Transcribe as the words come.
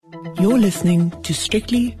You're listening to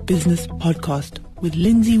Strictly Business Podcast with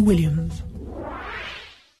Lindsay Williams.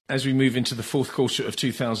 As we move into the fourth quarter of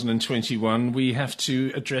 2021, we have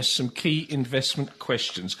to address some key investment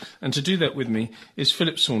questions. And to do that with me is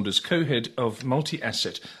Philip Saunders, co-head of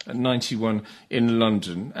multi-asset at 91 in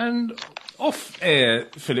London. And off air,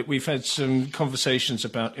 Philip, we've had some conversations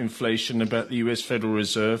about inflation, about the US Federal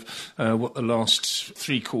Reserve, what the last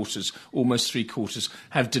almost three quarters,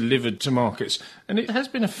 have delivered to markets. And it has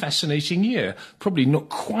been a fascinating year. Probably not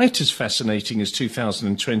quite as fascinating as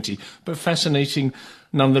 2020, but fascinating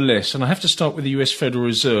nonetheless. And I have to start with the US Federal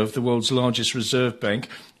Reserve, the world's largest reserve bank.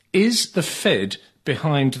 Is the Fed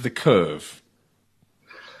behind the curve?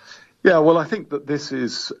 Yeah, well, I think that this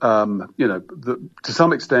is, to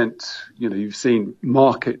some extent, you've seen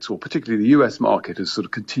markets, or particularly the US market, has sort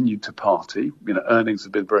of continued to party. Earnings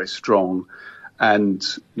have been very strong, and,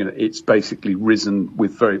 it's basically risen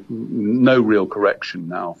with no real correction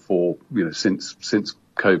now for, since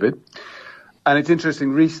COVID. And it's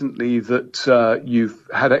interesting recently that you've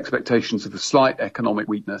had expectations of a slight economic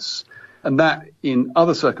weakness, and that in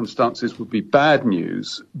other circumstances would be bad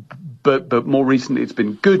news. But more recently it's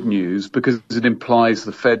been good news because it implies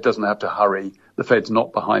the Fed doesn't have to hurry, the Fed's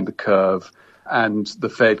not behind the curve, and the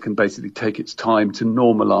Fed can basically take its time to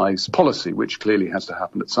normalize policy, which clearly has to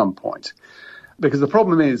happen at some point. Because the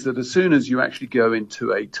problem is that as soon as you actually go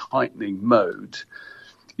into a tightening mode,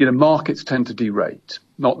 markets tend to derate.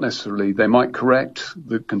 Not necessarily. They might correct.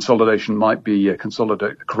 The consolidation might be a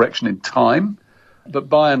correction in time. But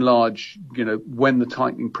by and large, when the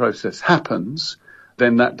tightening process happens,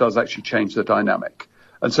 then that does actually change the dynamic.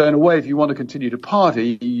 And so in a way, if you want to continue to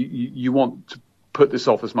party, you want to put this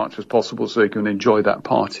off as much as possible so you can enjoy that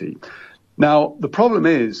party. Now, the problem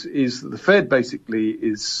is that the Fed basically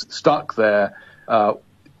is stuck there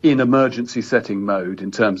in emergency setting mode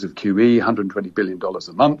in terms of QE, $120 billion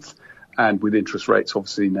a month, and with interest rates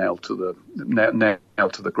obviously nailed to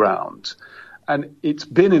the ground. And it's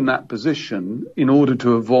been in that position in order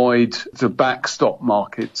to avoid the backstop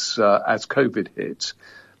markets as COVID hit.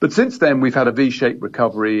 But since then, we've had a V-shaped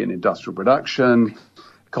recovery in industrial production.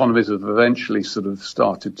 Economies have eventually sort of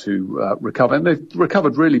started to recover, and they've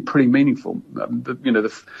recovered really pretty meaningful.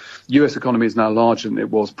 The US economy is now larger than it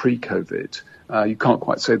was pre-COVID. You can't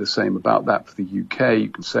quite say the same about that for the UK. You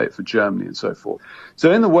can say it for Germany and so forth.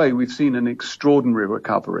 So in a way, we've seen an extraordinary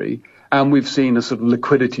recovery, and we've seen a sort of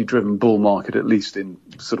liquidity-driven bull market, at least in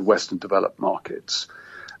sort of Western developed markets.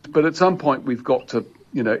 But at some point, we've got to,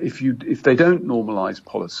 if they don't normalize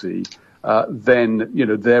policy, then,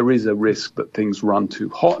 there is a risk that things run too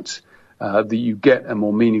hot, that you get a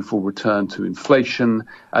more meaningful return to inflation,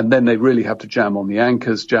 and then they really have to jam on the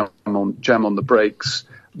anchors, jam on the brakes,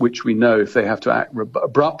 which we know if they have to act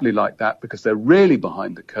abruptly like that because they're really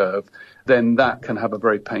behind the curve, then that can have a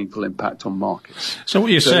very painful impact on markets. So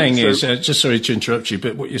what you're saying is, just sorry to interrupt you,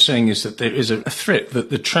 but what you're saying is that there is a threat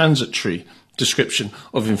that the transitory description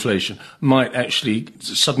of inflation might actually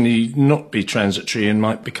suddenly not be transitory and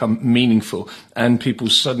might become meaningful, and people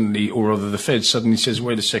suddenly, or rather the Fed suddenly says,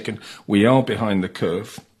 wait a second, we are behind the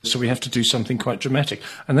curve, so we have to do something quite dramatic.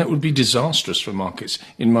 And that would be disastrous for markets,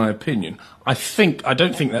 in my opinion. I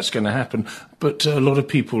don't think that's going to happen, but a lot of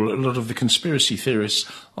the conspiracy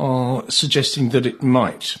theorists are suggesting that it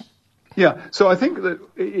might. Yeah, so I think that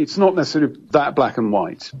it's not necessarily that black and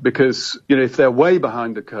white because, if they're way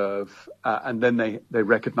behind the curve and then they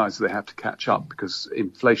recognize that they have to catch up because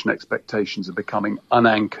inflation expectations are becoming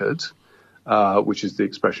unanchored, which is the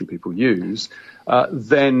expression people use,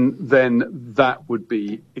 then that would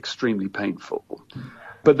be extremely painful.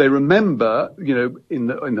 But they remember, in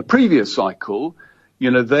the previous cycle, they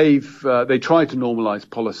tried to normalize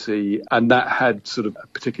policy, and that had sort of a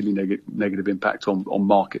particularly negative impact on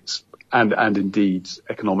markets and indeed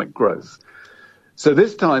economic growth. So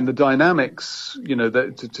this time the dynamics,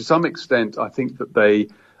 to some extent, I think that they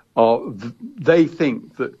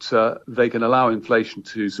think that they can allow inflation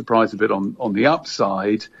to surprise a bit on the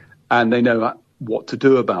upside, and they know what to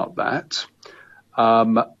do about that.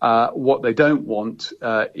 What they don't want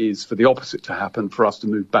is for the opposite to happen, for us to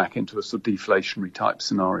move back into a sort of deflationary type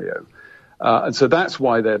scenario. And so that's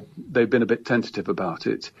why they've been a bit tentative about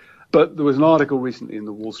it. But there was an article recently in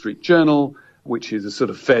the Wall Street Journal, which is a sort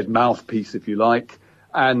of Fed mouthpiece, if you like,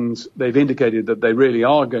 and they've indicated that they really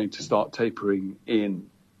are going to start tapering in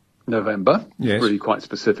November. Yes. Really quite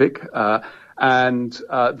specific, and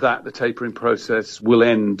that the tapering process will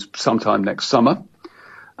end sometime next summer,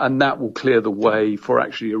 and that will clear the way for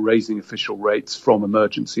actually raising official rates from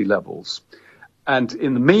emergency levels. And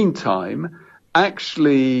in the meantime,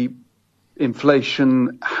 actually,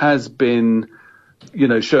 inflation has been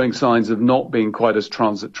showing signs of not being quite as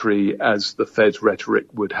transitory as the Fed's rhetoric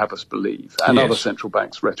would have us believe, and other central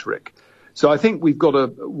banks' rhetoric. So I think we've got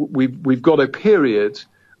a period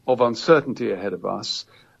of uncertainty ahead of us,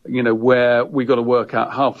 where we've got to work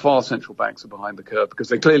out how far central banks are behind the curve, because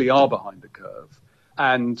they clearly are behind the curve,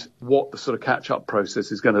 and what the sort of catch-up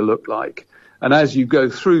process is going to look like. And as you go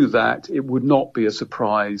through that, it would not be a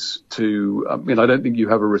surprise to, I don't think you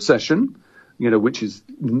have a recession, which is,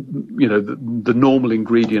 the normal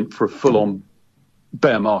ingredient for a full-on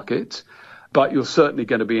bear market, but you're certainly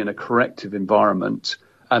going to be in a corrective environment,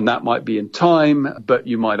 and that might be in time, but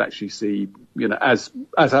you might actually see, as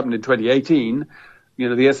happened in 2018,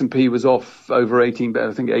 the S&P was off over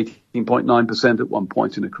 18.9% at one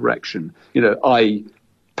point in a correction, i.e.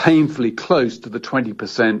 painfully close to the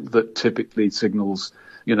 20% that typically signals,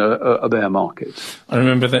 a bear market. I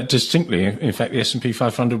remember that distinctly. In fact, the S&P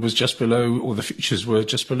 500 was just below, or the futures were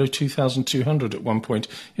just below 2,200 at one point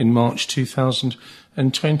in March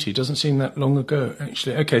 2020. Doesn't seem that long ago,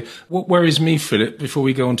 actually. Okay, what worries me, Philip, before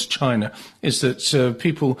we go on to China, is that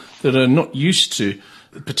people that are not used to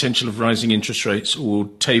the potential of rising interest rates or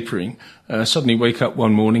tapering suddenly wake up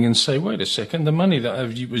one morning and say, wait a second, the money that I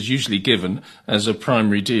was usually given as a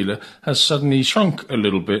primary dealer has suddenly shrunk a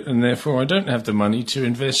little bit, and therefore I don't have the money to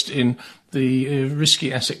invest in the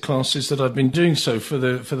risky asset classes that I've been doing so for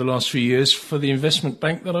the last few years for the investment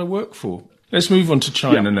bank that I work for. Let's move on to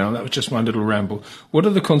China now. That was just my little ramble. What are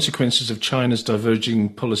the consequences of China's diverging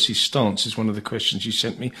policy stance is one of the questions you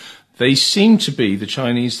sent me. They seem to be, the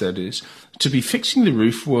Chinese that is, to be fixing the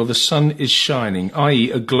roof while the sun is shining,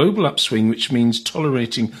 i.e. a global upswing, which means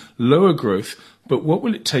tolerating lower growth. But what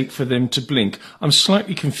will it take for them to blink? I'm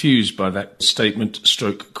slightly confused by that statement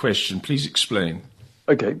 / question. Please explain.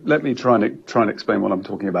 Okay, let me try and explain what I'm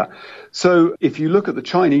talking about. So if you look at the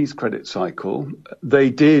Chinese credit cycle, they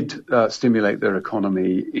did stimulate their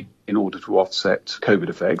economy in order to offset COVID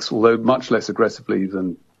effects, although much less aggressively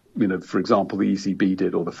than, for example, the ECB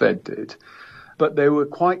did or the Fed did. But they were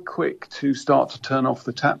quite quick to start to turn off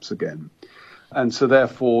the taps again. And so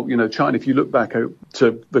therefore, China, if you look back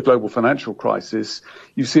to the global financial crisis,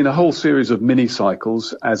 you've seen a whole series of mini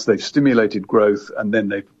cycles as they've stimulated growth, and then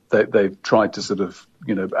they've tried to sort of,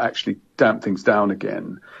 actually damp things down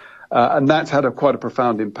again. And that's had quite a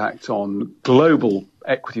profound impact on global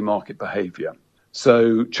equity market behavior.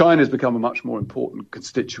 So China has become a much more important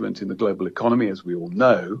constituent in the global economy, as we all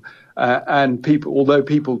know. And although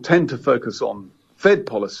people tend to focus on Fed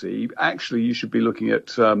policy, actually you should be looking at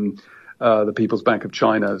the People's Bank of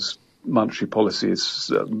China's monetary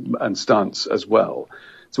policies and stance as well.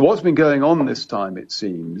 So what's been going on this time, it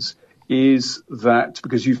seems, is that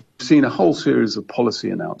because you've seen a whole series of policy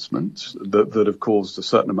announcements that have caused a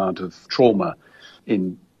certain amount of trauma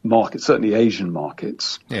in markets, certainly Asian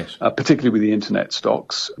markets, yes. Particularly with the internet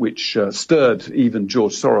stocks, which stirred even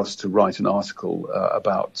George Soros to write an article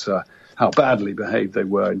about how badly behaved they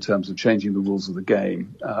were in terms of changing the rules of the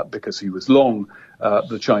game, because he was long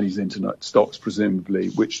the Chinese internet stocks, presumably,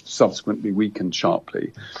 which subsequently weakened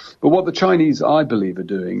sharply. But what the Chinese, I believe, are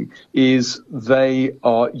doing is they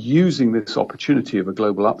are using this opportunity of a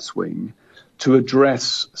global upswing to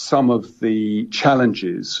address some of the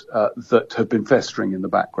challenges that have been festering in the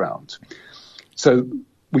background. So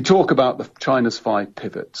we talk about China's 5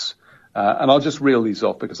 pivots. And I'll just reel these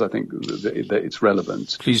off because I think that it's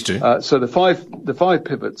relevant. Please do. So the five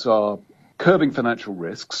pivots are curbing financial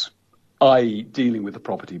risks, i.e. dealing with the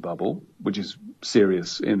property bubble, which is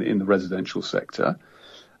serious in the residential sector.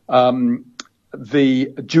 The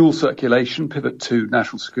dual circulation pivot to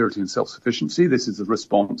national security and self-sufficiency. This is a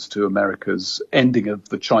response to America's ending of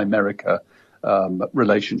the Chimerica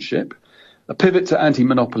relationship. A pivot to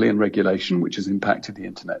anti-monopoly and regulation, which has impacted the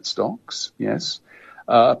internet stocks, yes.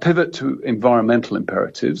 A pivot to environmental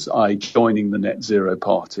imperatives, i.e. joining the net zero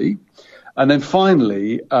party. And then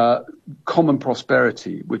finally, common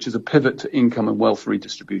prosperity, which is a pivot to income and wealth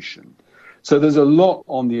redistribution. So there's a lot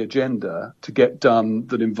on the agenda to get done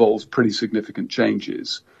that involves pretty significant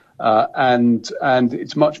changes. And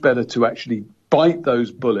it's much better to actually bite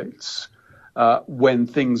those bullets when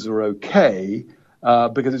things are okay,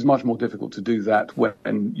 because it's much more difficult to do that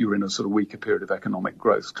when you're in a sort of weaker period of economic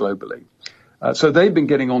growth globally. So they've been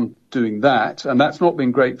getting on doing that, and that's not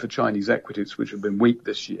been great for Chinese equities, which have been weak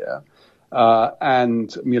this year.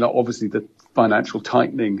 And obviously the financial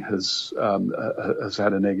tightening has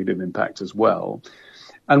had a negative impact as well.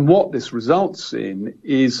 And what this results in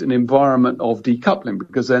is an environment of decoupling,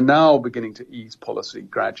 because they're now beginning to ease policy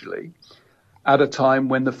gradually at a time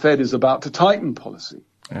when the Fed is about to tighten policy.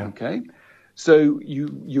 Yeah. Okay. So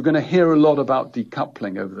you're going to hear a lot about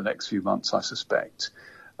decoupling over the next few months, I suspect.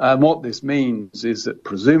 And what this means is that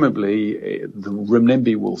presumably the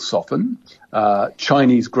renminbi will soften.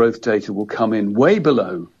 Chinese growth data will come in way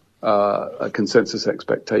below consensus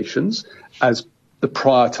expectations as the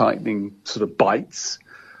prior tightening sort of bites.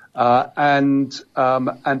 And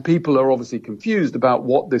people are obviously confused about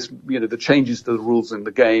what this, the changes to the rules in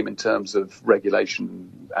the game in terms of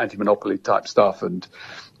regulation, anti-monopoly type stuff and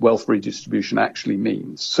wealth redistribution actually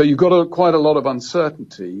means. So you've got quite a lot of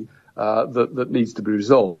uncertainty that needs to be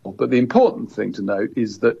resolved. But the important thing to note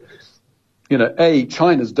is that,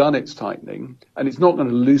 China's done its tightening and it's not going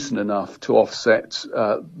to loosen enough to offset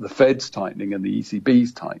the Fed's tightening and the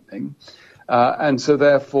ECB's tightening. And so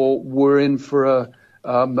therefore we're in for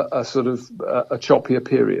a sort of a choppier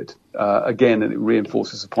period. Again, and it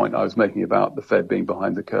reinforces the point I was making about the Fed being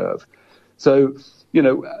behind the curve. So,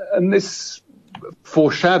 and this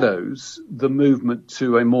foreshadows the movement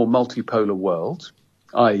to a more multipolar world,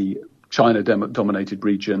 i.e. China-dominated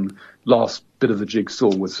region. Last bit of the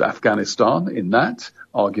jigsaw was Afghanistan in that,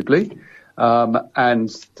 arguably, and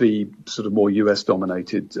the sort of more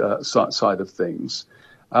US-dominated side of things.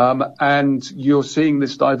 And you're seeing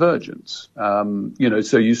this divergence.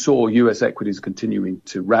 So you saw US equities continuing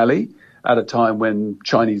to rally at a time when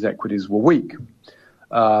Chinese equities were weak.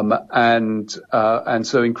 And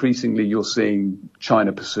so increasingly you're seeing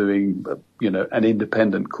China pursuing, an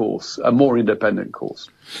independent course, a more independent course.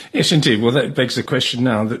 Yes, indeed. Well, that begs the question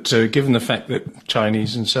now that given the fact that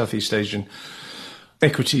Chinese and Southeast Asian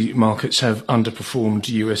equity markets have underperformed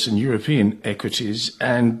US and European equities,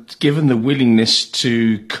 and given the willingness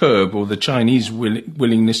to curb, or the Chinese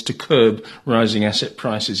willingness to curb rising asset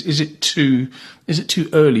prices, is it too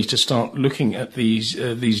early to start looking at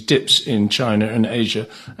these dips in China and Asia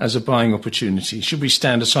as a buying opportunity? Should we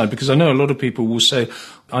stand aside? Because I know a lot of people will say,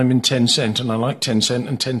 I'm in Tencent and I like Tencent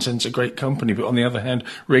and Tencent's a great company, but on the other hand,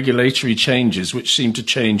 regulatory changes, which seem to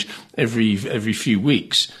change every few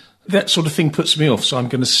weeks, that sort of thing puts me off, so I'm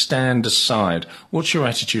going to stand aside. What's your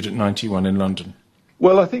attitude at 91 in London?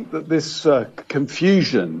 Well, I think that this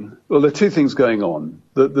confusion, there are two things going on.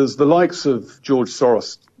 There's the likes of George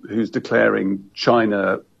Soros, who's declaring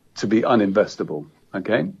China to be uninvestable,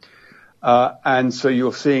 okay? And so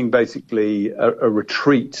you're seeing basically a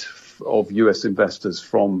retreat of US investors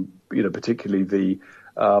from, particularly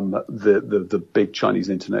the big Chinese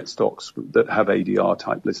internet stocks that have ADR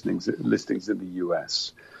type listings in the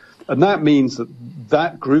US. And that means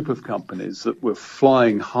that group of companies that were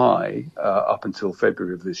flying high up until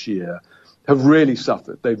February of this year have really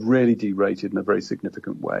suffered. They've really derated in a very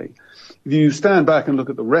significant way. If you stand back and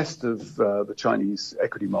look at the rest of the Chinese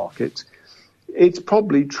equity market, it's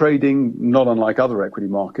probably trading not unlike other equity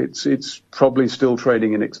markets. It's probably still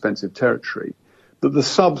trading in expensive territory. But the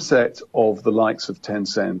subset of the likes of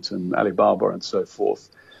Tencent and Alibaba and so forth,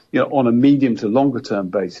 on a medium to longer term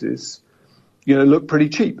basis, look pretty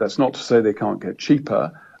cheap. That's not to say they can't get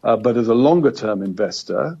cheaper, but as a longer term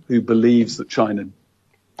investor who believes that China,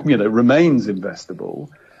 remains investable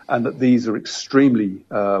and that these are extremely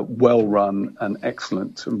well run and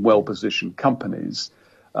excellent and well positioned companies,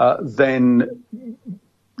 then,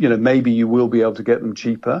 maybe you will be able to get them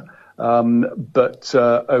cheaper. But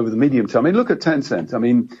over the medium term, look at Tencent.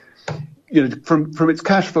 From its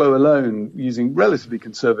cash flow alone, using relatively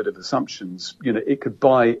conservative assumptions, it could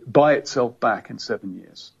buy itself back in 7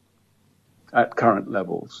 years at current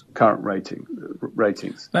levels, current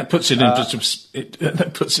ratings. That puts it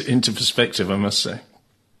into perspective, I must say.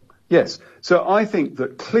 Yes. So I think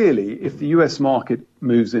that clearly, if the US market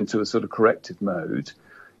moves into a sort of corrective mode,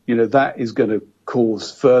 that is going to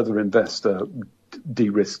cause further investor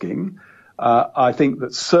de-risking. I think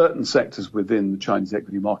that certain sectors within the Chinese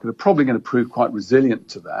equity market are probably going to prove quite resilient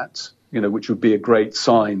to that, which would be a great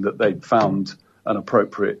sign that they've found an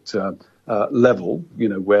appropriate level,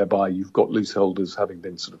 whereby you've got loose holders having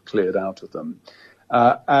been sort of cleared out of them.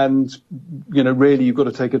 And really you've got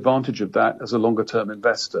to take advantage of that as a longer term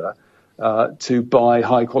investor to buy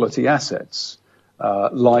high quality assets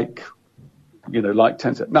like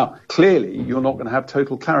Tencent. Now, clearly you're not going to have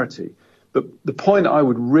total clarity. But the point I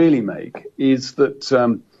would really make is that,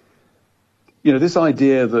 this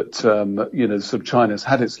idea that, sort of China's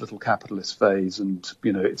had its little capitalist phase and,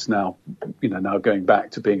 it's now going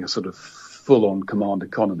back to being a sort of full-on command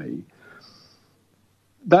economy.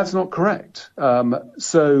 That's not correct.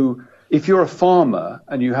 So if you're a farmer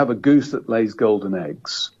and you have a goose that lays golden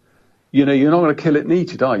eggs, you're not going to kill it and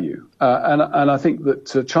eat it, are you? And I think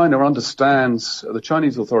that China understands, the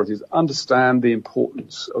Chinese authorities understand the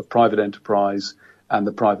importance of private enterprise and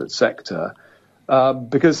the private sector,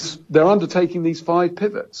 because they're undertaking these 5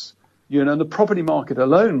 pivots. And the property market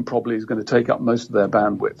alone probably is going to take up most of their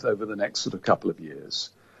bandwidth over the next sort of couple of years.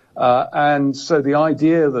 And so the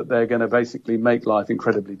idea that they're going to basically make life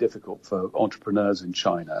incredibly difficult for entrepreneurs in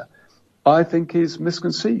China, I think is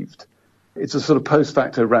misconceived. It's a sort of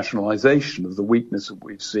post-facto rationalization of the weakness that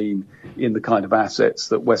we've seen in the kind of assets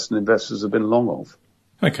that Western investors have been long of.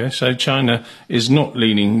 Okay, so China is not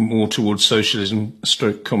leaning more towards socialism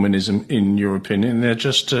 / communism, in your opinion. They're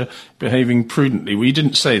just behaving prudently. Well, you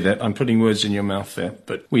didn't say that. I'm putting words in your mouth there,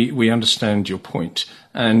 but we understand your point.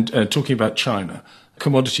 And talking about China,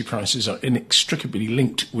 commodity prices are inextricably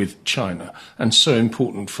linked with China and so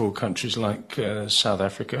important for countries like South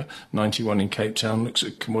Africa. 91 in Cape Town looks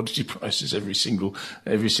at commodity prices every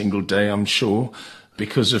single day, I'm sure,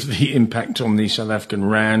 because of the impact on the South African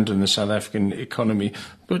rand and the South African economy,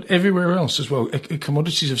 but everywhere else as well.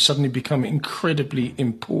 Commodities have suddenly become incredibly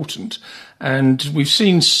important, and we've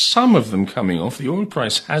seen some of them coming off. The oil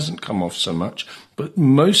price hasn't come off so much, but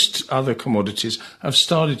most other commodities have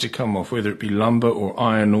started to come off, whether it be lumber or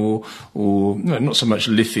iron ore or no, not so much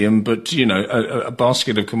lithium, but, a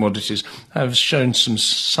basket of commodities have shown some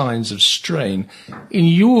signs of strain. In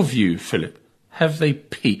your view, Philip, have they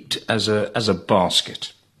peaked as a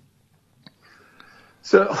basket?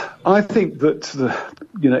 So I think that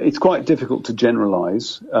it's quite difficult to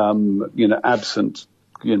generalise. Absent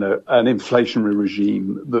an inflationary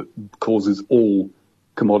regime that causes all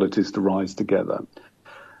commodities to rise together,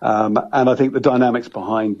 and I think the dynamics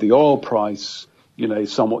behind the oil price,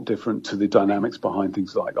 is somewhat different to the dynamics behind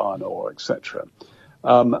things like iron ore, etc.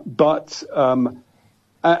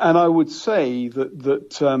 And I would say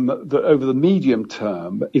that over the medium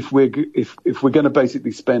term, if we're going to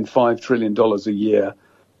basically spend $5 trillion a year,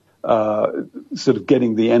 sort of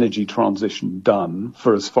getting the energy transition done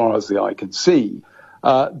for as far as the eye can see,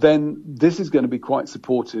 then this is going to be quite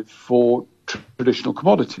supportive for traditional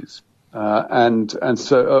commodities, and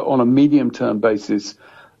so on a medium term basis,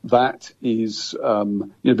 that is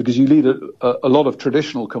because you need a lot of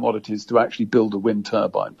traditional commodities to actually build a wind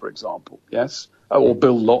turbine, for example, yes. Or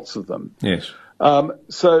build lots of them. Yes.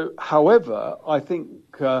 So, however, I think,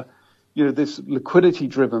 this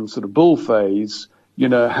liquidity-driven sort of bull phase,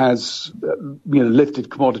 has, lifted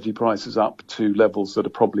commodity prices up to levels that are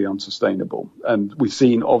probably unsustainable. And we've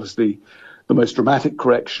seen, obviously, the most dramatic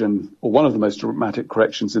correction, or one of the most dramatic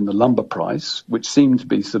corrections in the lumber price, which seemed to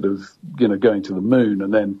be sort of, going to the moon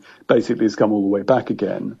and then basically has come all the way back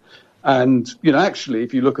again. And, actually,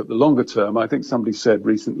 if you look at the longer term, I think somebody said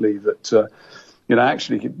recently that,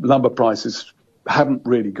 actually, lumber prices haven't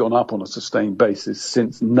really gone up on a sustained basis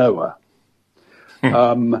since Noah.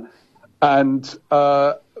 So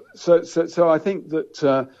I think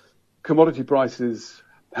that commodity prices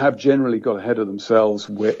have generally got ahead of themselves.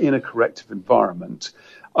 We're in a corrective environment.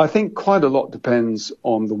 I think quite a lot depends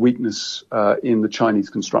on the weakness in the Chinese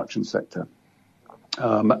construction sector.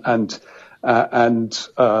 That,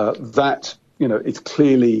 it's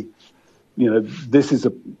clearly... this is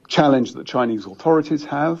a challenge that Chinese authorities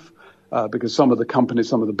have because some of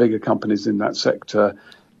the bigger companies in that sector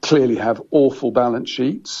clearly have awful balance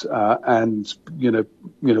sheets, and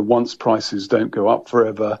once prices don't go up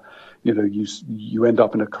forever, you end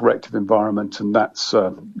up in a corrective environment, and that's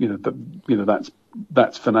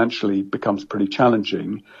that's financially becomes pretty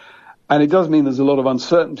challenging, and it does mean there's a lot of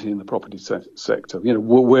uncertainty in the property sector.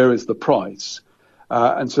 Where is the price?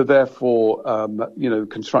 And so therefore,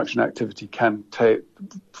 construction activity can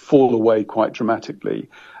fall away quite dramatically.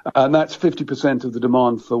 And that's 50% of the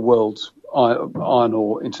demand for world's iron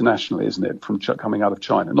ore internationally, isn't it, from coming out of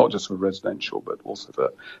China, not just for residential, but also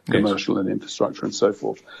for commercial and infrastructure and so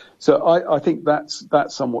forth. So I think that's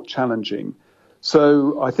somewhat challenging.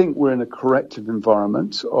 So I think we're in a corrective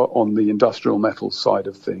environment on the industrial metals side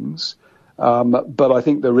of things. But I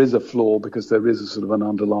think there is a flaw because there is a sort of an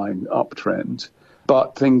underlying uptrend.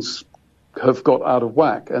 But things have got out of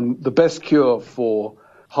whack. And the best cure for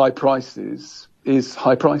high prices is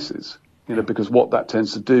high prices, because what that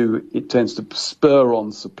tends to do, it tends to spur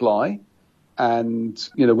on supply. And,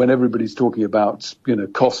 when everybody's talking about,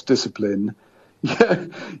 cost discipline,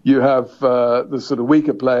 you have the sort of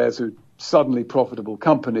weaker players who suddenly profitable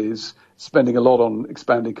companies spending a lot on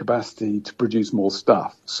expanding capacity to produce more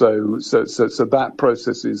stuff. So that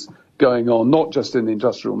process is going on, not just in the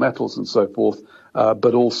industrial metals and so forth,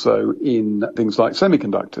 but also in things like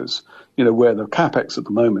semiconductors, where the capex at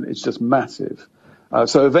the moment is just massive.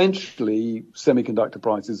 So eventually semiconductor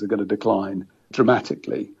prices are going to decline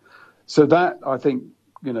dramatically. So that, I think,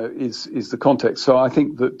 is the context. So I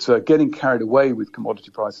think that getting carried away with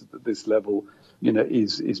commodity prices at this level,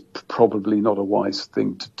 is probably not a wise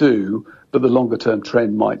thing to do, but the longer term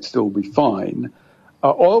trend might still be fine.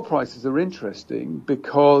 Oil prices are interesting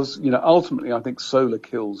because, ultimately I think solar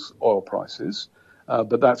kills oil prices.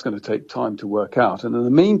 but that's going to take time to work out. And in the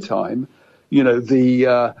meantime,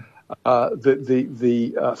 the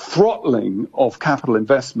throttling of capital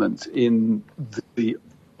investment in the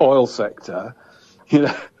oil sector,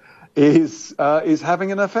 is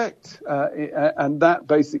having an effect, and that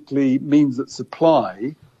basically means that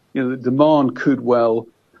supply, the demand could well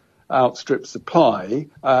outstrip supply,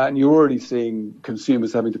 and you're already seeing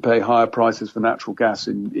consumers having to pay higher prices for natural gas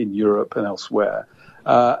in Europe and elsewhere,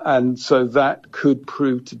 and so that could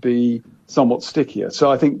prove to be somewhat stickier. So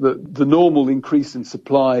I think that the normal increase in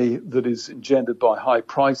supply that is engendered by high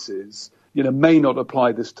prices, may not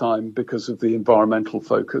apply this time because of the environmental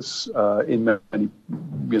focus in many,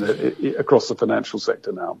 across the financial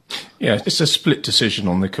sector now. Yeah, it's a split decision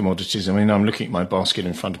on the commodities. I mean, I'm looking at my basket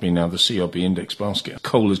in front of me now, the CRB index basket.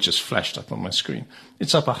 Coal has just flashed up on my screen.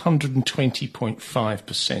 It's up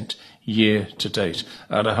 120.5% year to date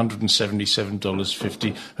at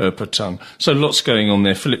 $177.50 per tonne. So lots going on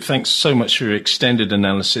there. Philip, thanks so much for your extended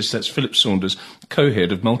analysis. That's Philip Saunders,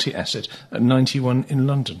 co-head of multi-asset at 91 in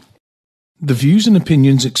London. The views and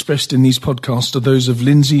opinions expressed in these podcasts are those of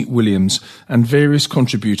Lindsay Williams and various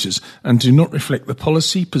contributors and do not reflect the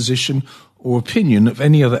policy, position or opinion of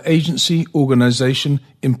any other agency, organisation,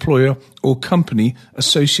 employer or company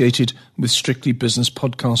associated with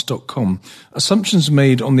strictlybusinesspodcast.com. Assumptions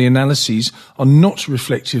made on the analyses are not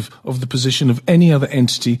reflective of the position of any other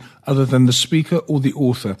entity other than the speaker or the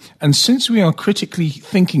author. And since we are critically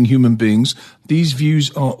thinking human beings, these views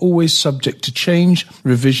are always subject to change,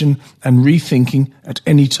 revision and rethinking at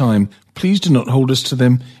any time. Please do not hold us to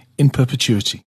them in perpetuity.